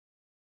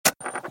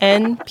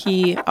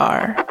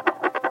NPR.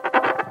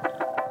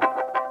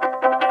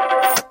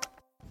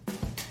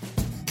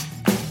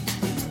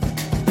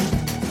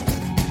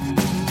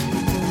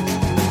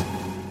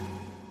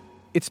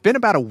 It's been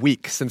about a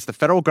week since the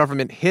federal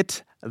government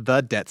hit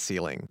the debt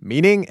ceiling,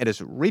 meaning it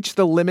has reached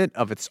the limit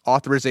of its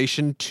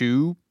authorization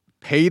to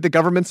pay the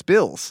government's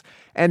bills.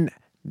 And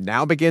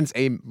now begins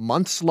a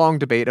months-long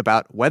debate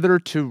about whether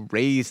to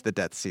raise the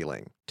debt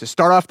ceiling. To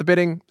start off the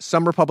bidding,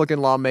 some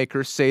Republican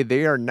lawmakers say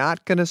they are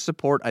not going to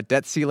support a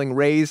debt ceiling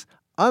raise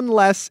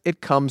unless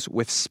it comes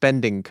with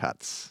spending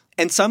cuts.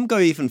 And some go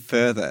even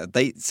further.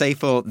 They say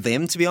for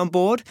them to be on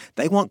board,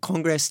 they want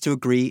Congress to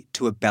agree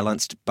to a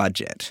balanced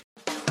budget.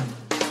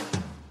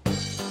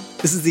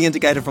 This is The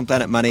Indicator from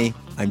Planet Money.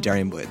 I'm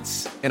Darian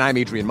Woods. And I'm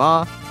Adrian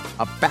Ma.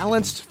 A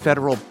balanced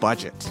federal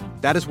budget.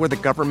 That is where the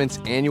government's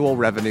annual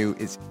revenue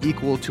is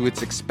equal to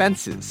its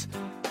expenses.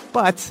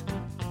 But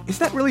is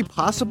that really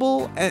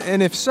possible?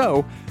 And if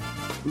so,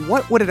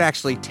 what would it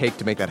actually take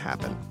to make that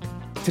happen?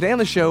 Today on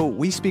the show,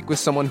 we speak with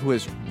someone who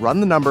has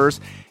run the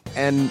numbers,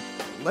 and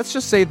let's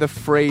just say the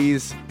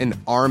phrase an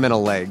arm and a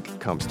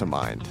leg comes to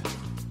mind.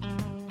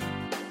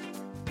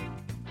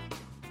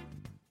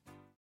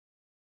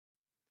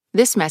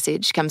 This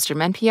message comes from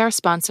NPR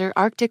sponsor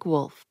Arctic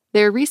Wolf.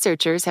 Their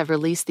researchers have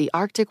released the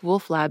Arctic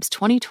Wolf Lab's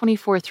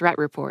 2024 Threat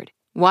Report.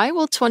 Why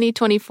will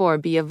 2024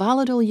 be a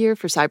volatile year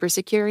for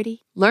cybersecurity?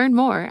 Learn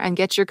more and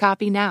get your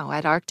copy now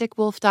at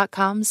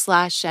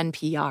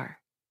arcticwolf.com/NPR.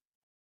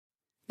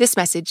 This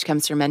message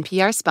comes from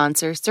NPR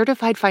sponsor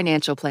Certified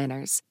Financial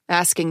Planners.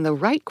 Asking the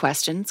right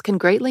questions can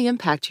greatly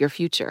impact your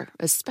future,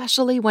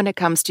 especially when it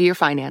comes to your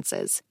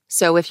finances.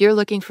 So if you're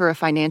looking for a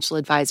financial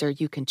advisor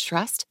you can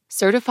trust,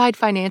 Certified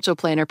Financial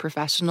Planner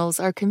professionals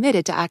are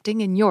committed to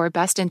acting in your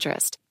best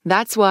interest.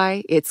 That's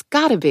why it's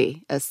gotta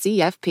be a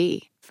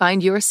CFP.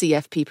 Find your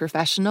CFP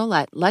professional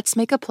at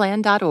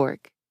letsmakeaplan.org.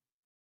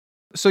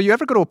 So you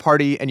ever go to a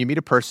party and you meet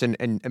a person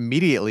and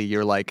immediately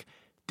you're like,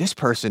 this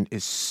person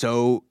is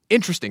so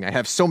interesting. I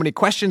have so many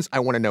questions. I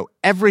want to know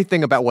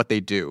everything about what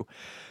they do.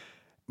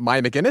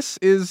 Maya McGinnis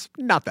is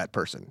not that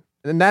person.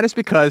 And that is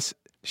because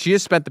she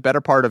has spent the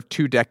better part of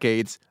 2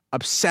 decades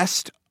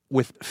obsessed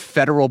with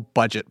federal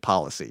budget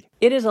policy.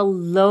 It is a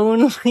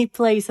lonely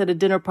place at a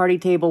dinner party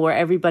table where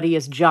everybody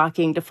is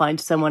jockeying to find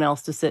someone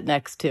else to sit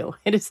next to.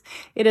 It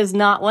is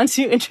not, once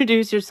you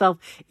introduce yourself,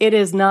 it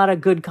is not a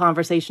good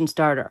conversation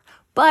starter.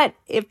 But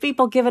if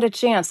people give it a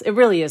chance, it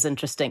really is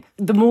interesting.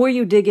 The more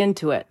you dig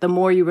into it, the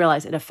more you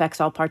realize it affects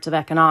all parts of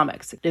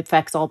economics. It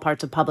affects all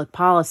parts of public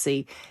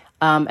policy,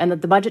 and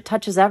that the budget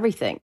touches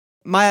everything.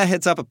 Maya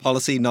heads up a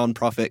policy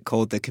nonprofit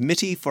called the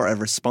Committee for a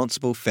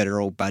Responsible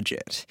Federal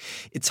Budget.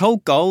 Its whole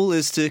goal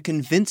is to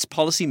convince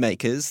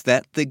policymakers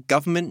that the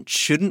government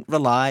shouldn't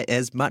rely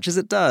as much as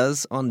it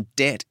does on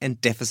debt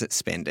and deficit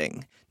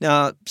spending.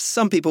 Now,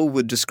 some people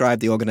would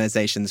describe the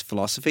organization's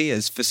philosophy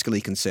as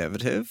fiscally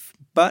conservative,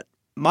 but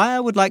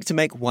Maya would like to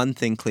make one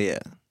thing clear.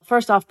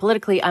 First off,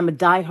 politically, I'm a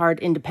diehard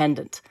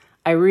independent.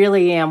 I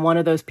really am one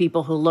of those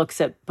people who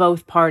looks at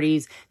both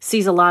parties,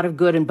 sees a lot of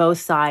good in both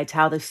sides,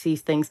 how they see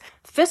things.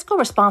 Fiscal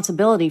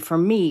responsibility for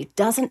me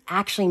doesn't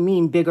actually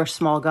mean big or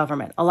small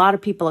government. A lot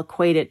of people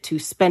equate it to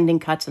spending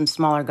cuts and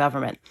smaller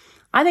government.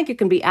 I think you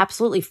can be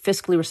absolutely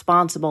fiscally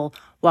responsible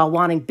while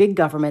wanting big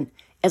government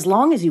as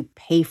long as you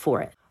pay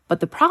for it.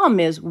 But the problem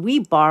is we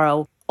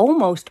borrow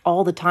almost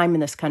all the time in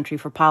this country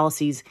for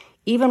policies,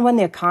 even when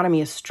the economy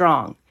is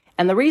strong.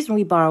 And the reason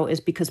we borrow is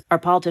because our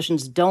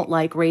politicians don't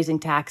like raising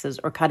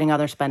taxes or cutting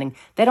other spending.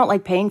 They don't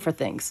like paying for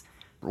things.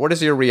 What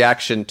is your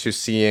reaction to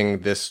seeing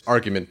this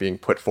argument being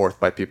put forth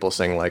by people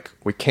saying, like,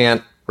 we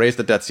can't raise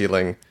the debt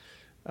ceiling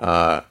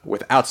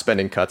without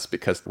spending cuts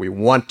because we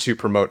want to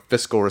promote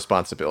fiscal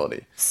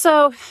responsibility?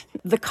 So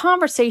the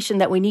conversation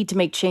that we need to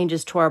make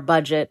changes to our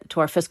budget, to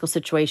our fiscal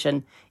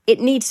situation, it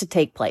needs to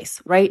take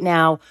place. Right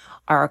now,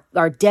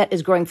 our debt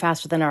is growing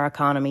faster than our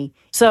economy.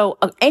 So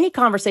any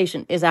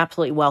conversation is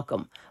absolutely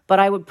welcome. But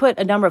I would put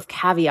a number of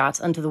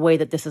caveats onto the way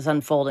that this is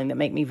unfolding that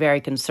make me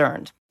very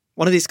concerned.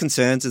 One of these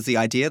concerns is the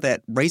idea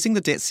that raising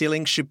the debt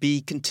ceiling should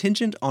be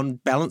contingent on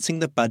balancing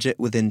the budget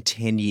within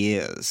 10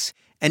 years.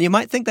 And you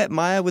might think that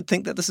Maya would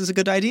think that this is a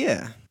good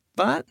idea,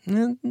 but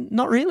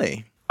not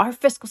really. Our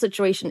fiscal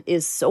situation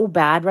is so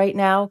bad right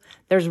now,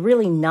 there's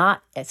really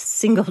not a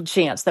single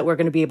chance that we're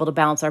going to be able to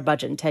balance our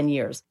budget in 10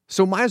 years.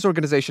 So Maya's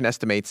organization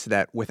estimates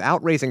that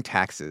without raising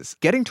taxes,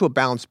 getting to a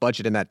balanced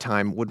budget in that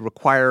time would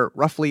require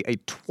roughly a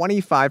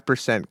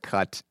 25%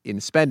 cut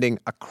in spending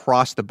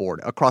across the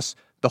board, across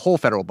the whole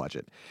federal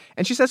budget.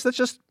 And she says that's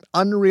just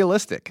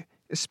unrealistic,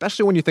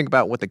 especially when you think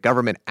about what the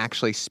government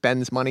actually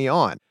spends money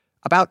on.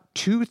 About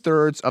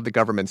 2/3 of the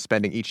government's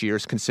spending each year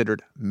is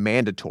considered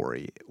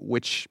mandatory,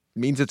 which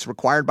means it's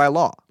required by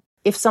law.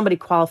 If somebody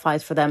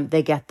qualifies for them,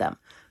 they get them.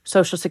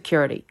 Social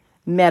Security,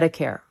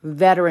 Medicare,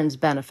 veterans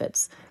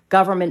benefits,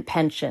 government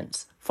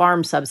pensions,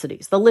 farm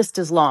subsidies. The list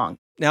is long.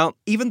 Now,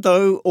 even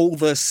though all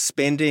the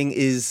spending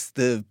is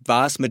the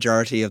vast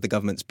majority of the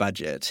government's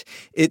budget,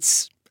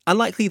 it's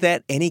unlikely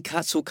that any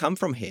cuts will come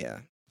from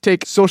here.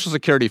 Take Social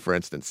Security, for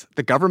instance.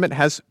 The government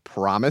has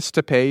promised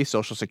to pay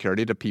Social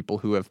Security to people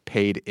who have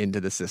paid into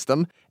the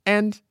system.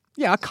 And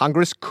yeah,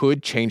 Congress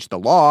could change the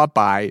law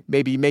by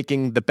maybe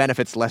making the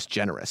benefits less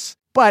generous.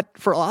 But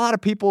for a lot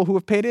of people who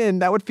have paid in,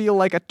 that would feel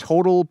like a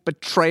total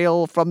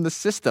betrayal from the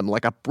system,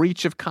 like a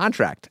breach of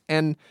contract.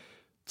 And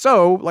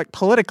so,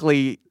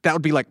 politically, that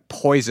would be like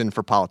poison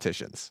for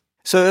politicians.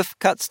 So if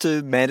cuts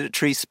to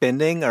mandatory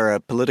spending are a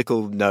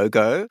political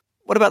no-go,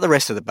 what about the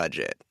rest of the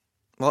budget?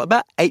 Well,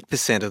 about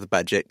 8% of the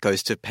budget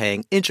goes to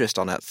paying interest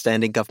on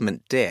outstanding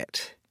government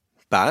debt.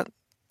 But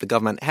the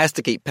government has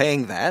to keep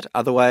paying that,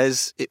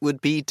 otherwise it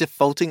would be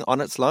defaulting on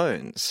its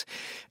loans.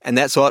 And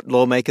that's what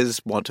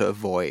lawmakers want to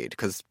avoid,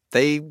 because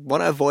they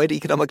want to avoid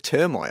economic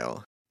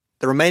turmoil.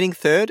 The remaining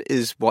third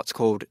is what's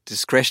called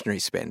discretionary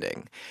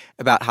spending.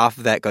 About half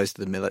of that goes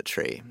to the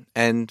military.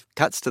 And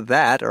cuts to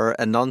that are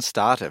a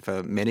non-starter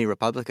for many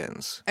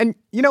Republicans. And,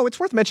 it's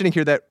worth mentioning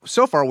here that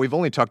so far we've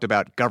only talked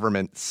about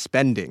government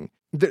spending.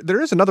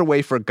 There is another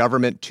way for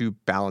government to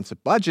balance a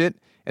budget,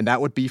 and that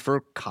would be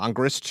for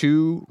Congress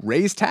to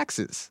raise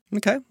taxes.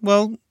 Okay,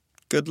 well,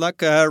 good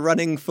luck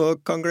running for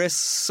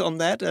Congress on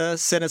that,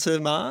 Senator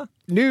Ma.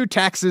 New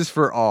taxes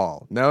for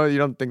all. No, you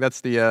don't think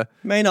that's the...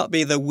 May not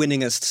be the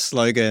winningest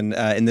slogan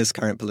in this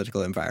current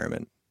political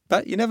environment,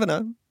 but you never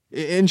know.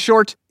 In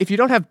short, if you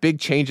don't have big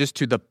changes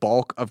to the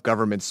bulk of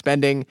government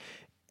spending,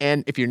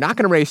 and if you're not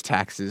going to raise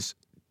taxes,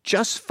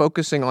 just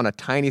focusing on a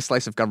tiny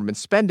slice of government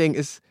spending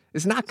is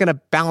not going to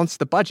balance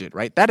the budget,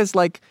 right? That is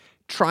like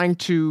trying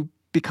to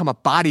become a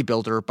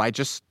bodybuilder by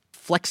just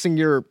flexing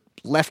your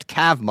left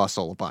calf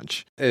muscle a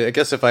bunch. I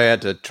guess if I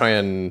had to try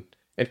and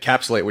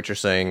encapsulate what you're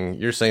saying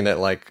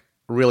that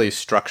really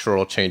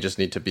structural changes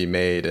need to be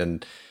made,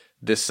 and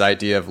this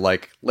idea of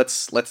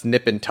let's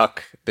nip and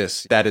tuck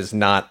this, that is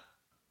not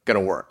going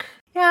to work.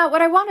 Yeah,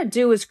 what I want to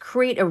do is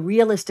create a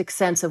realistic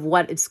sense of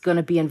what it's going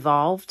to be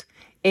involved.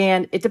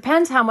 And it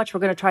depends how much we're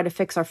going to try to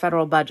fix our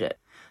federal budget.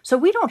 So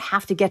we don't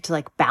have to get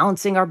to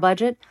balancing our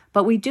budget,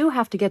 but we do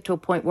have to get to a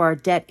point where our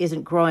debt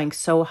isn't growing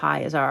so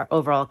high as our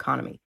overall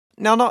economy.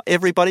 Now, not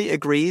everybody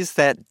agrees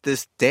that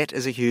this debt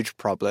is a huge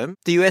problem.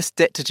 The US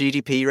debt to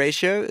GDP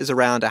ratio is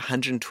around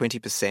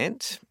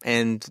 120%,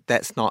 and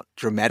that's not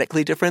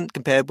dramatically different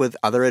compared with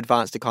other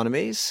advanced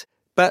economies.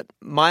 But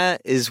Maya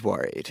is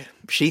worried.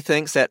 She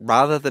thinks that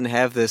rather than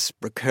have this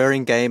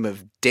recurring game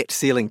of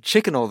debt-ceiling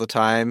chicken all the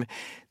time,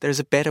 there's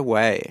a better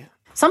way.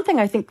 Something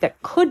I think that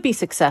could be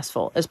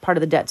successful as part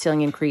of the debt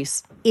ceiling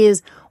increase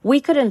is we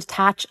could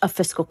attach a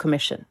fiscal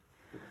commission.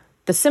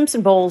 The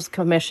Simpson-Bowles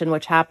Commission,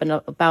 which happened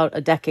about a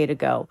decade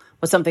ago,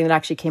 was something that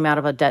actually came out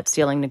of a debt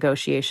ceiling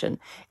negotiation.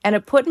 And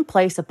it put in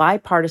place a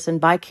bipartisan,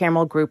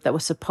 bicameral group that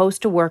was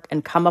supposed to work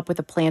and come up with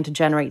a plan to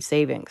generate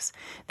savings.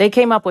 They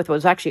came up with what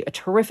was actually a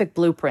terrific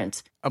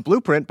blueprint. A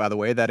blueprint, by the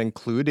way, that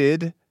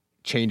included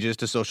changes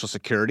to Social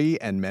Security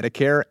and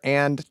Medicare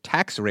and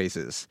tax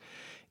raises.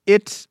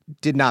 It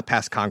did not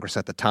pass Congress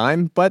at the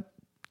time, but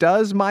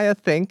does Maya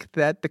think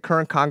that the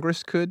current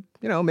Congress could,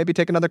 maybe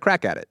take another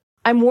crack at it?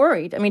 I'm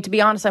worried. To be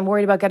honest, I'm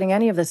worried about getting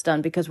any of this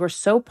done because we're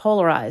so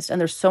polarized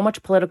and there's so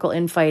much political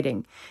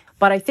infighting.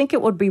 But I think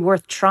it would be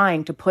worth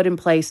trying to put in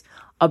place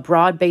a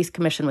broad-based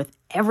commission with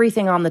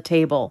everything on the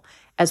table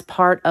as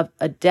part of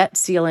a debt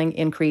ceiling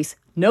increase.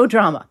 No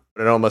drama.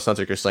 It almost sounds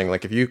like you're saying,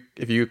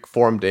 if you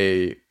formed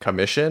a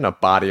commission, a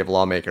body of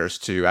lawmakers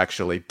to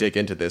actually dig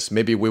into this,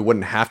 maybe we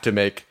wouldn't have to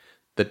make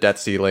the debt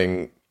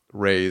ceiling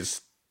raise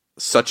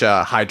such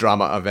a high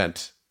drama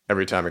event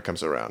every time it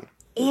comes around.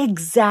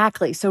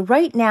 Exactly. So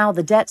right now,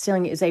 the debt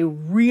ceiling is a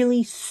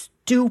really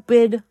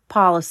stupid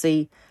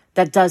policy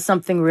that does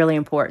something really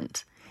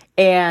important.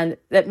 And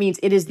that means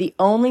it is the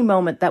only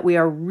moment that we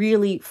are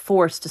really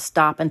forced to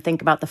stop and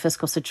think about the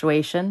fiscal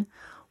situation.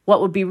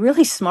 What would be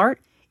really smart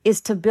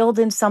is to build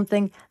in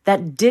something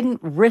that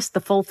didn't risk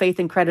the full faith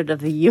and credit of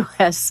the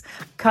U.S.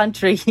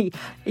 country,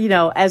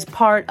 as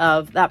part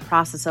of that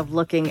process of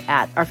looking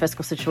at our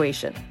fiscal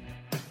situation.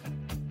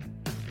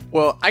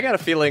 Well, I got a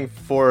feeling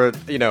for,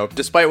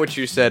 despite what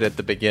you said at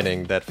the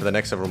beginning, that for the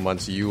next several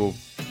months,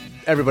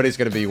 everybody's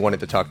going to be wanting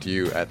to talk to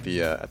you at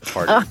the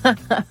party.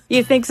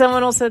 You think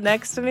someone will sit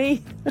next to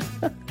me?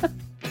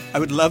 I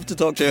would love to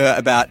talk to her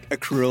about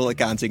accrual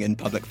accounting and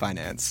public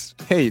finance.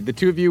 Hey, the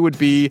two of you would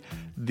be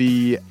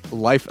the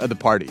life of the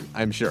party,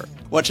 I'm sure.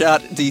 Watch out,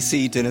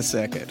 DC dinner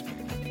circuit.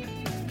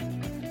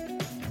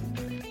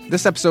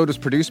 This episode was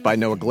produced by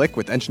Noah Glick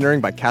with engineering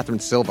by Catherine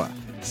Silva.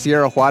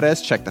 Sierra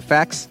Juarez checked the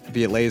facts.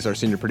 Viet Le is our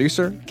senior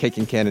producer. Kate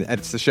Kincannon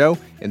edits the show.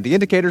 And The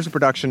Indicator is a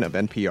production of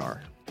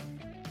NPR.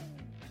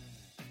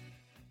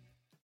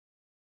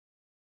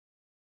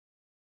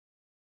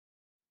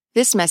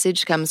 This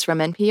message comes from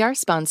NPR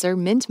sponsor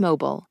Mint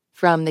Mobile.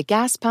 From the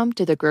gas pump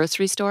to the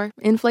grocery store,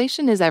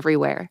 inflation is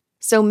everywhere.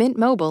 So Mint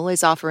Mobile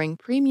is offering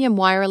premium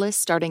wireless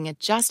starting at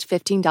just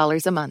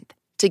 $15 a month.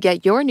 To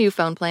get your new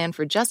phone plan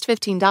for just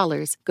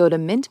 $15, go to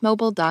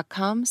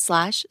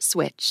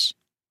mintmobile.com/switch.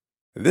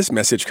 This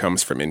message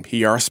comes from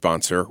NPR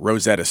sponsor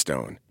Rosetta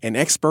Stone, an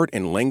expert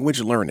in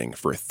language learning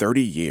for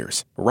 30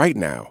 years. Right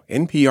now,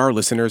 NPR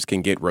listeners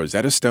can get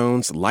Rosetta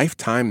Stone's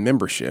lifetime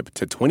membership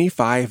to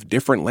 25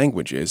 different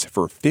languages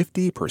for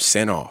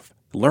 50% off.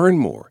 Learn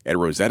more at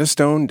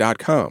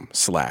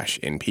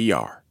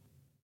rosettastone.com/NPR.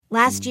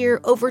 Last year,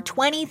 over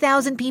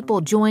 20,000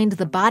 people joined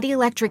the Body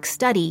Electric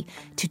study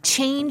to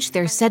change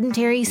their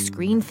sedentary,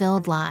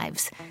 screen-filled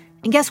lives.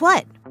 And guess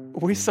what?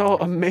 We saw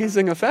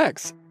amazing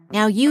effects.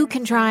 Now you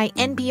can try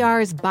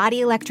NPR's Body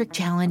Electric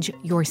Challenge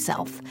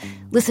yourself.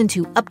 Listen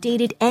to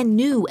updated and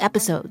new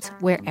episodes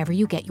wherever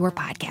you get your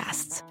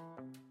podcasts.